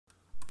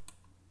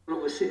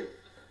você.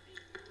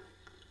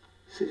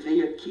 Você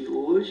veio aqui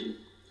hoje,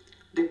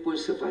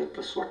 depois você vai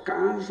para sua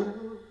casa,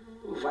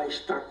 vai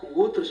estar com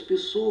outras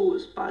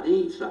pessoas,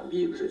 parentes,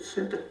 amigos,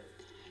 etc.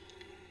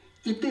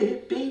 E de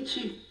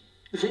repente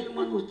vem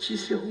uma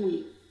notícia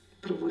ruim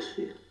para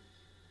você.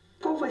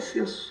 Qual vai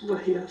ser a sua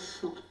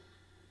reação?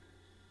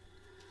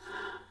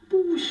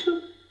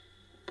 Puxa,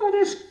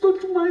 parece que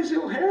quanto mais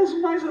eu rezo,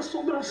 mais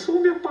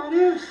assombração me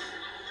aparece.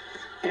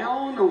 É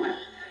ou não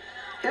é?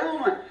 É ou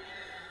não é?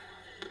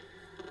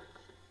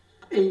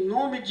 Em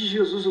nome de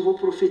Jesus eu vou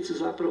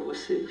profetizar para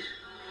vocês.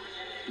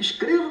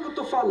 Escreva o que eu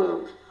estou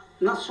falando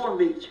na sua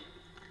mente.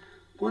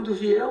 Quando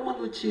vier uma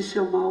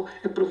notícia mal,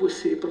 é para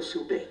você, para o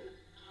seu bem.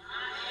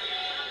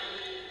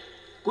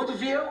 Quando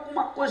vier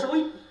alguma coisa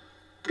ruim,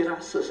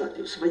 graças a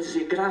Deus. Você vai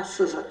dizer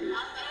graças a Deus.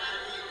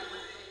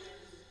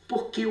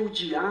 Porque o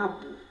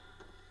diabo,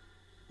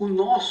 o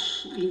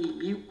nosso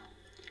inimigo,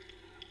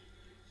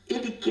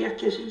 ele quer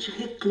que a gente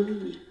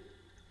reclame.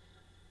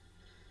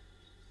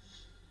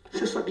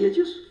 Você sabia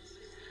disso?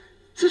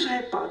 Você já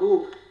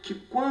reparou que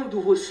quando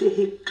você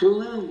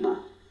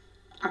reclama,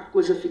 a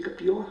coisa fica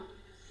pior?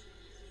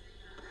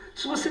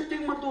 Se você tem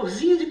uma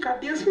dorzinha de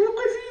cabeça, uma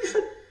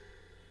coisinha,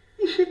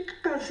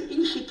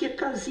 enche aqui a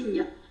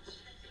casinha,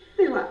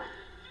 sei lá,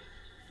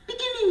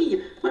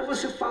 pequenininha, mas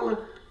você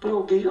fala para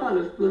alguém,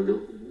 olha,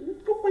 eu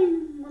estou com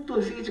uma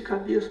dorzinha de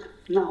cabeça,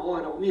 na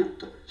hora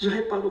aumenta. Já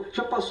reparou?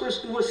 Já passou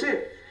isso com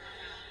você?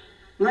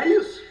 Não é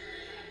isso?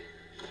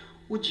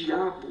 O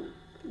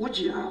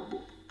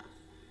diabo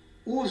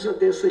usa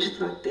dessa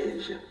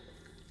estratégia,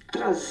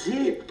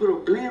 trazer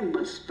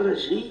problemas para a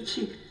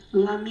gente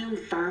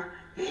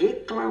lamentar,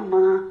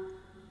 reclamar,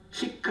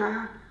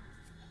 ficar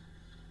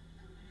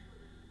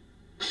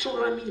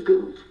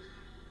choramingando,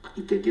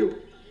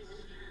 entendeu?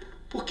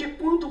 Porque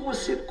quando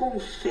você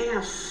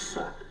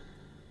confessa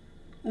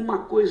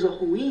uma coisa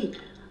ruim,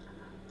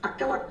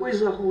 aquela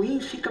coisa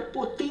ruim fica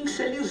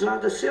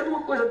potencializada. Se era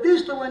uma coisa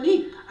desse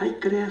tamanho, aí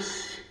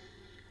cresce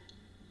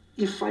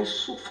e faz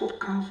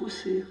sufocar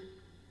você.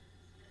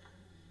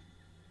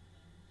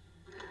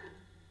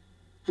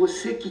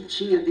 Você que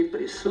tinha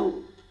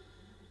depressão,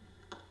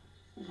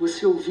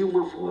 você ouviu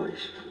uma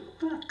voz,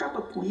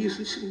 acaba com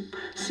isso,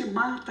 se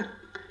mata,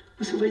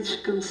 você vai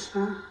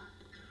descansar.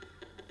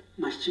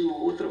 Mas tinha uma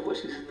outra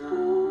voz que dizia,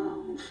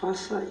 não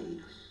faça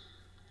isso.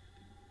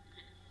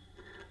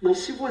 Mas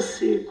se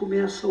você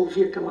começa a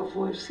ouvir aquela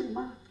voz, se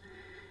mata.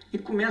 E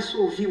começa a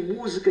ouvir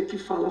música que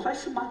fala, vai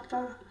se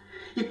matar.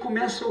 E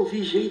começa a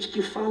ouvir gente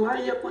que fala,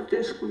 e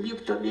acontece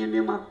comigo também a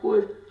mesma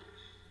coisa.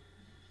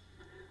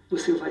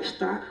 Você vai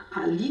estar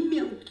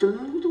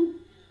alimentando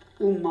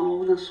o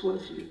mal na sua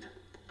vida.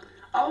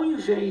 Ao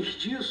invés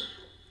disso,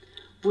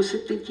 você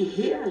tem que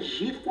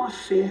reagir com a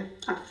fé.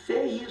 A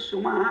fé é isso, é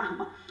uma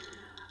arma.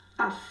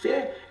 A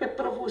fé é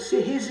para você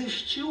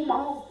resistir o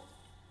mal.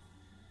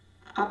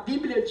 A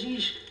Bíblia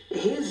diz,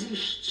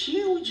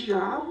 resistir o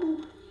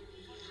diabo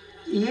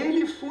e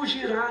ele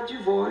fugirá de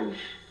vós.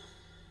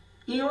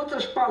 Em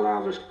outras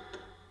palavras,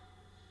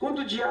 quando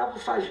o diabo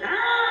faz,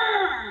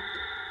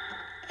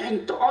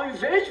 então, ao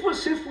invés de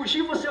você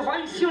fugir, você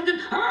vai em cima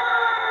dele.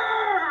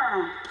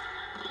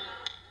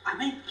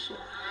 Amém, pessoal?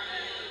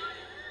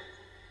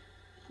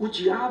 O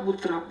diabo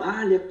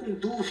trabalha com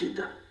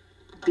dúvida.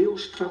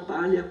 Deus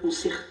trabalha com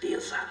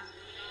certeza.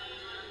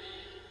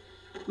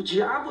 O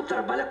diabo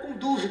trabalha com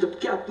dúvida,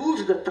 porque a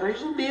dúvida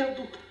traz o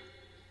medo,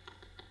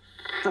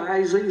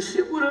 traz a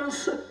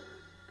insegurança,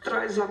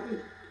 traz a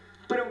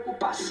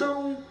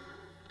preocupação,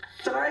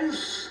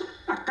 traz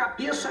a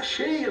cabeça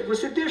cheia.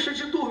 Você deixa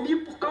de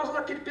dormir por causa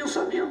daquele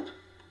pensamento.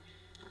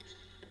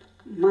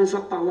 Mas a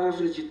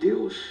palavra de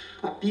Deus,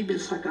 a Bíblia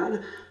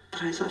Sagrada,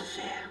 traz a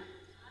fé.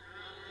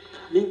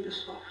 Amém,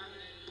 pessoal?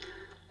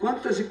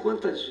 Quantas e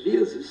quantas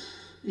vezes,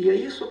 e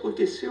isso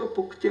aconteceu há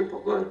pouco tempo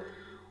agora,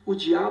 o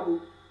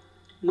diabo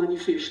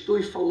manifestou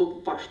e falou para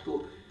o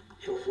pastor,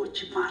 eu vou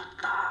te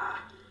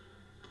matar.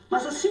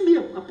 Mas assim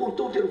mesmo,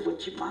 apontou o dedo, eu vou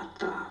te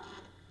matar.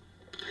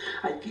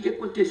 Aí o que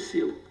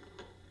aconteceu?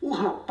 O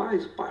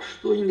rapaz, o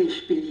pastor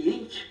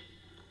inexperiente,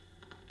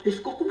 ele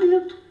ficou com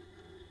medo.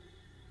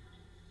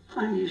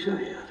 Aí já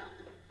era,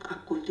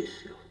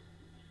 aconteceu.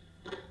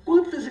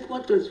 Quantas e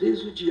quantas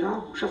vezes o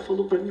diabo já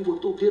falou para mim,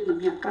 botou o dedo na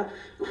minha cara,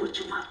 eu vou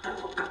te matar, eu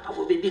vou acabar,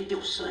 vou beber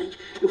teu sangue.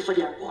 Eu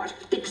falei, agora,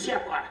 tem que ser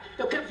agora.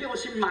 Eu quero ver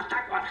você me matar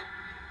agora.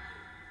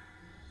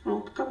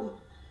 Pronto,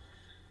 acabou.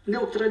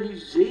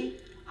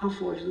 Neutralizei a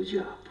voz do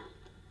diabo.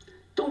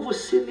 Então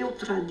você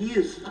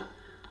neutraliza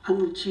a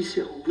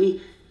notícia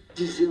ruim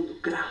dizendo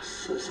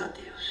graças a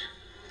Deus.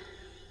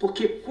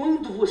 Porque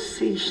quando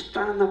você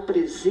está na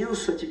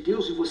presença de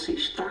Deus, e você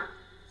está,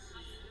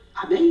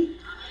 amém?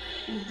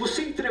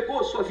 Você entregou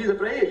a sua vida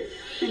para Ele?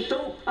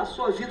 Então a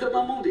sua vida é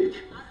na mão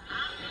dEle.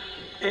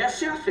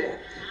 Essa é a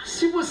fé.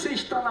 Se você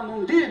está na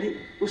mão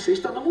dEle, você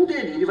está na mão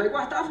dEle. Ele vai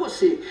guardar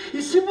você.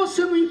 E se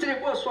você não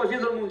entregou a sua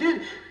vida na mão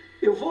dEle,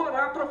 eu vou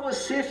orar para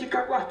você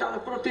ficar guardada,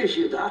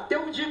 protegida, até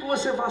o dia que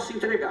você vá se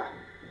entregar.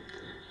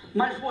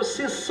 Mas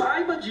você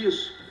saiba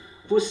disso.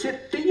 Você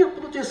tem a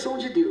proteção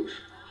de Deus.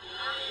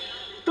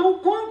 Então Então,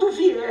 quando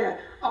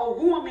vier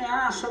alguma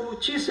ameaça,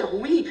 notícia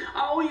ruim,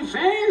 ao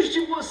invés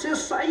de você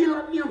sair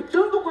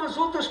lamentando com as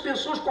outras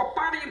pessoas, com a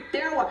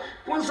parentela,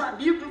 com os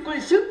amigos, com os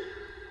conhecidos,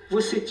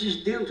 você diz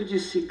dentro de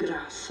si,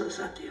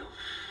 graças a Deus.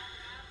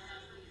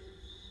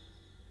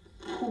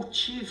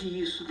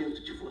 Cultive isso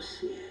dentro de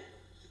você.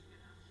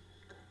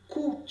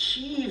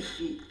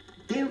 Cultive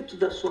dentro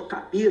da sua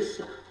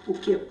cabeça o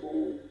que é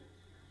bom.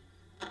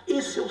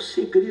 Esse é o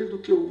segredo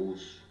que eu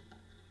uso.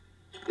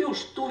 Eu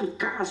estou em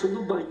casa,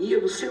 no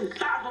banheiro,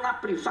 sentado na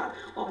privada.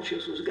 Ó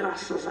Jesus,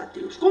 graças a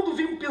Deus. Quando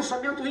vem um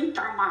pensamento ruim,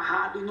 está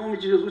amarrado em nome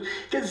de Jesus.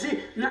 Quer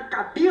dizer, na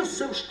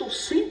cabeça eu estou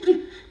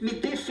sempre me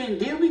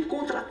defendendo e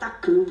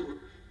contra-atacando.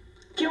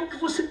 Que é o que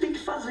você tem que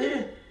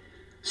fazer.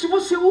 Se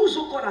você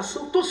usa o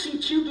coração, estou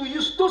sentindo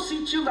isso, estou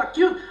sentindo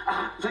aquilo,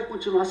 vai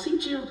continuar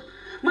sentindo.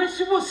 Mas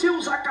se você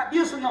usar a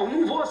cabeça,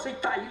 não vou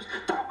aceitar isso,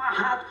 está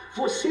amarrado.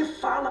 Você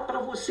fala para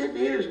você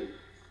mesmo.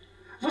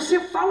 Você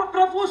fala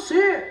para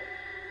você.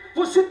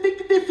 Você tem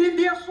que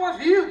defender a sua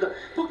vida,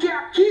 porque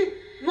aqui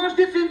nós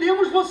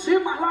defendemos você,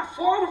 mas lá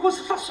fora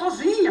você está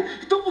sozinha.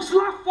 Então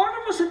lá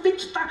fora você tem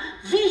que estar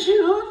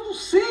vigiando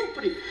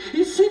sempre.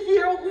 E se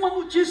vier alguma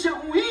notícia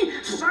ruim,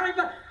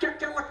 saiba que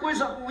aquela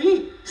coisa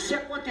ruim, se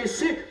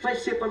acontecer, vai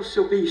ser para o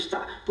seu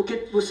bem-estar,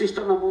 porque você está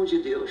na mão de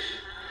Deus.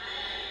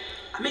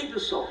 Amém,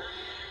 pessoal?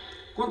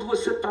 Quando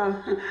você está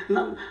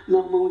na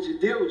mão de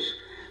Deus,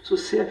 se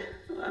você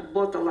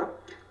bota lá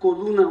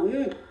coluna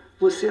 1,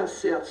 você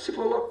acerta. Se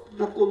coloca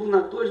na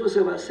coluna 2, você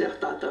vai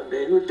acertar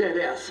também, não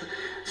interessa.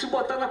 Se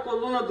botar na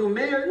coluna do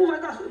meio, aí não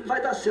vai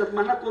dar certo,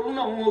 mas na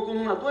coluna 1 ou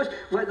coluna 2,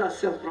 vai dar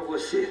certo para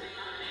você.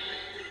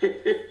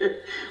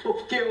 Ou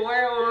porque ou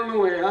é ou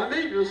não é.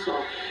 Amém,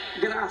 pessoal?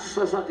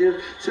 Graças a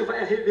Deus, você vai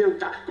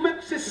arrebentar. Como é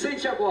que você se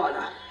sente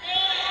agora?